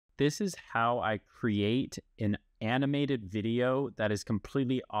this is how I create an animated video that is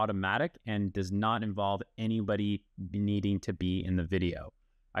completely automatic and does not involve anybody needing to be in the video.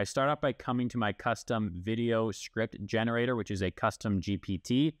 I start out by coming to my custom video script generator, which is a custom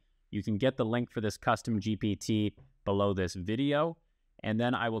GPT. You can get the link for this custom GPT below this video. And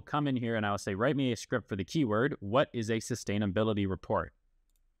then I will come in here and I will say, write me a script for the keyword, what is a sustainability report?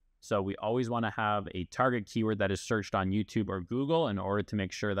 So we always want to have a target keyword that is searched on YouTube or Google in order to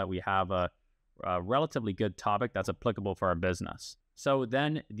make sure that we have a relatively good topic that's applicable for our business. So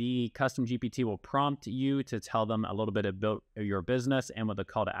then the custom GPT will prompt you to tell them a little bit about your business and what the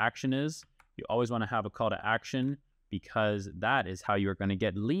call to action is. You always want to have a call to action because that is how you're going to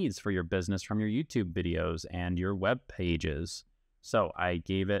get leads for your business from your YouTube videos and your web pages. So I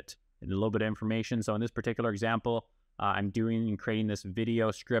gave it a little bit of information. So in this particular example, I'm doing and creating this video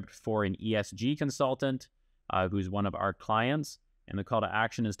script for an ESG consultant who's one of our clients. And the call to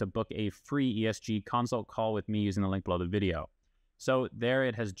action is to book a free ESG consult call with me using the link below the video. So there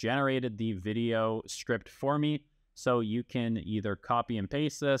it has generated the video script for me. So you can either copy and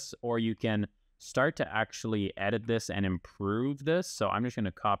paste this, or you can start to actually edit this and improve this. So I'm just going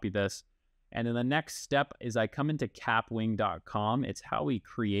to copy this. And then the next step is I come into kapwing.com. It's how we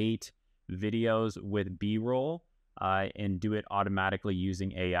create videos with B-roll and do it automatically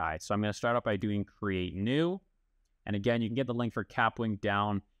using AI. So I'm going to start out by doing create new. And again, you can get the link for Kapwing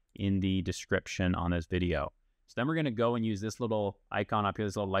down in the description on this video. So then we're going to go and use this little icon up here,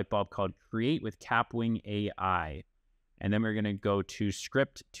 this little light bulb called Create with Kapwing AI. And then we're going to go to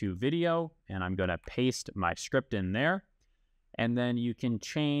Script to Video, and I'm going to paste my script in there. And then you can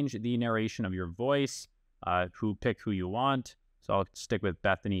change the narration of your voice, pick who you want. So I'll stick with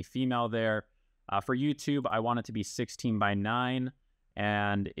Bethany female there. For YouTube, I want it to be 16:9.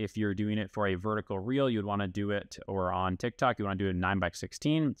 And if you're doing it for a vertical reel, you'd want to do it, or on TikTok, you want to do it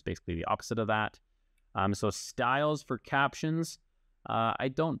 9:16. It's basically the opposite of that. So styles for captions, I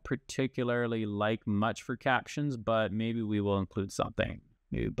don't particularly like much for captions, but maybe we will include something.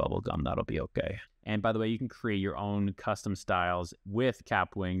 Maybe bubblegum, that'll be okay. And by the way, you can create your own custom styles with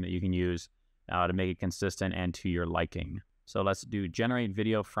Kapwing that you can use to make it consistent and to your liking. So let's do generate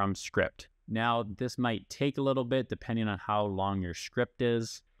video from script. Now, this might take a little bit depending on how long your script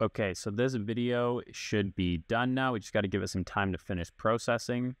is. Okay, so this video should be done now. We just got to give it some time to finish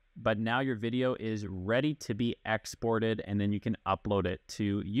processing. But now your video is ready to be exported, and then you can upload it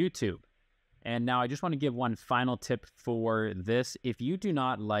to YouTube. And now I just want to give one final tip for this. If you do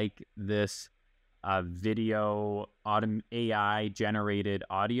not like this video AI generated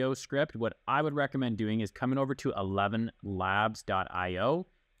audio script, what I would recommend doing is coming over to 11labs.io.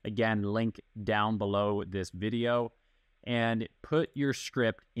 Again, link down below this video, and put your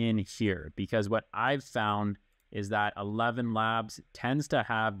script in here, because what I've found is that 11 Labs tends to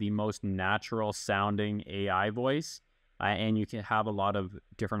have the most natural sounding AI voice, and you can have a lot of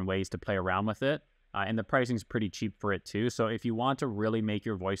different ways to play around with it. And the pricing is pretty cheap for it too. So if you want to really make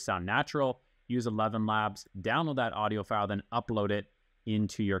your voice sound natural, use 11 Labs, download that audio file, then upload it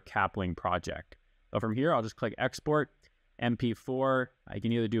into your Kapwing project. So from here, I'll just click export. MP4, I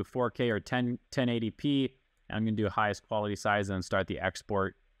can either do 4K or 1080p. And I'm going to do highest quality size and start the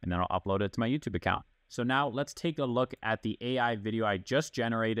export, and then I'll upload it to my YouTube account. So now let's take a look at the AI video I just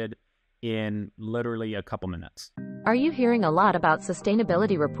generated in literally a couple minutes. Are you hearing a lot about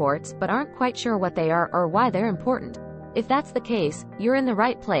sustainability reports but aren't quite sure what they are or why they're important? If that's the case, you're in the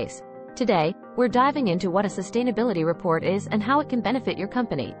right place. Today, we're diving into what a sustainability report is and how it can benefit your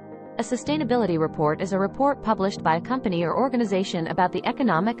company. A sustainability report is a report published by a company or organization about the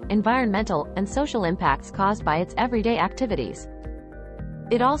economic, environmental, and social impacts caused by its everyday activities.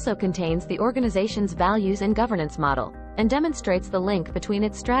 It also contains the organization's values and governance model, and demonstrates the link between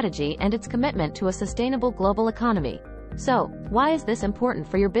its strategy and its commitment to a sustainable global economy. So, why is this important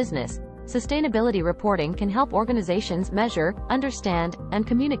for your business? Sustainability reporting can help organizations measure, understand, and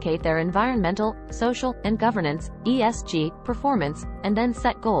communicate their environmental, social, and governance (ESG) performance, and then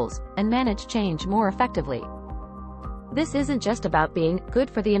set goals and manage change more effectively. This isn't just about being good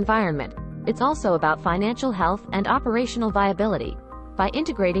for the environment. It's also about financial health and operational viability. By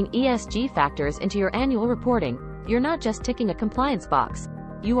integrating ESG factors into your annual reporting, you're not just ticking a compliance box.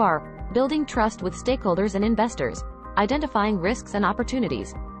 You are building trust with stakeholders and investors, identifying risks and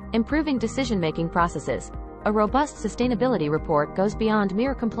opportunities, improving decision-making processes. A robust sustainability report goes beyond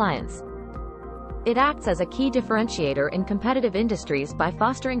mere compliance. It acts as a key differentiator in competitive industries by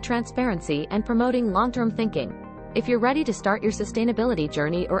fostering transparency and promoting long-term thinking. If you're ready to start your sustainability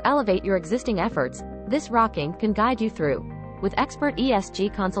journey or elevate your existing efforts, this rocking can guide you through. With expert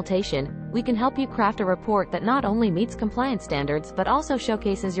ESG consultation, We can help you craft a report that not only meets compliance standards but also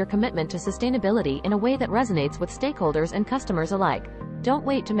showcases your commitment to sustainability in a way that resonates with stakeholders and customers alike. Don't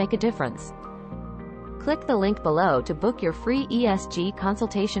wait to make a difference. Click the link below to book your free ESG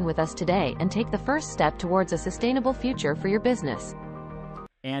consultation with us today and take the first step towards a sustainable future for your business.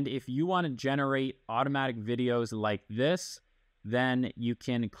 And if you want to generate automatic videos like this, then you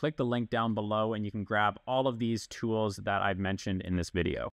can click the link down below and you can grab all of these tools that I've mentioned in this video.